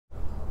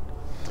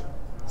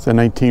It's a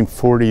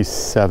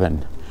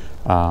 1947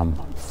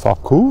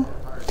 Foucaux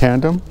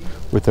Tandem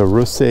with a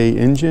Roussey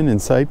engine and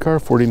sidecar,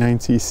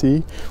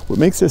 49cc. What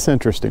makes this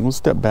interesting, we'll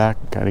step back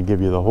and kind of give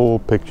you the whole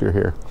picture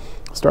here.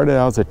 Started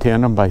out as a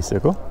tandem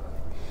bicycle,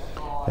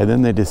 and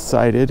then they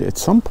decided at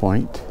some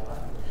point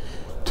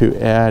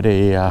to add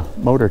a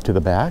motor to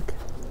the back.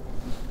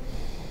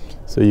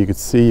 So you can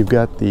see you've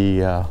got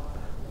the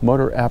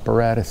motor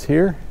apparatus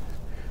here.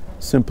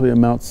 Simply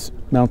mounts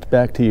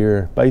back to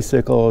your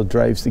bicycle,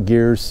 drives the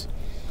gears,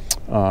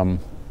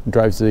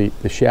 drives the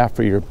shaft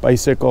for your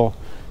bicycle.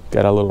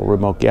 Got a little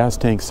remote gas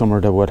tank similar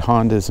to what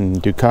Honda's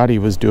and Ducati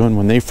was doing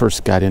when they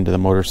first got into the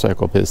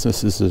motorcycle business.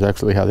 This is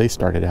actually how they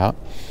started out.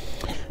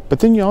 But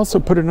then you also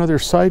put another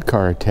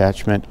sidecar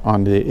attachment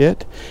onto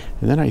it.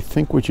 And then I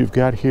think what you've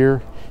got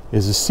here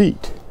is a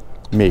seat,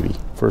 maybe,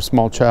 for a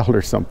small child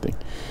or something.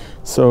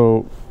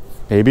 So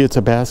maybe it's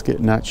a basket,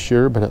 not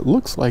sure, but it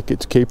looks like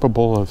it's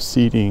capable of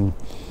seating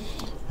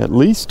at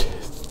least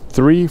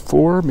 3,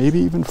 4, maybe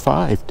even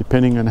 5,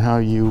 depending on how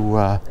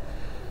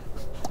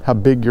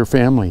big your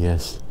family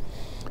is.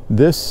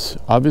 This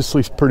obviously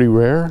is pretty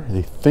rare.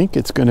 They think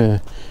it's going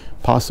to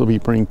possibly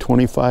bring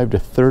 $25,000 to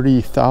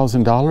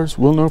 $30,000.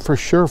 We'll know for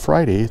sure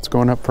Friday. It's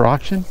going up for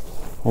auction,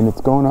 and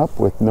it's going up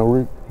with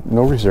no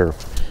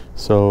reserve.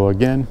 So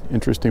again,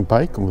 interesting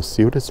bike, and we'll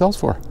see what it sells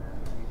for.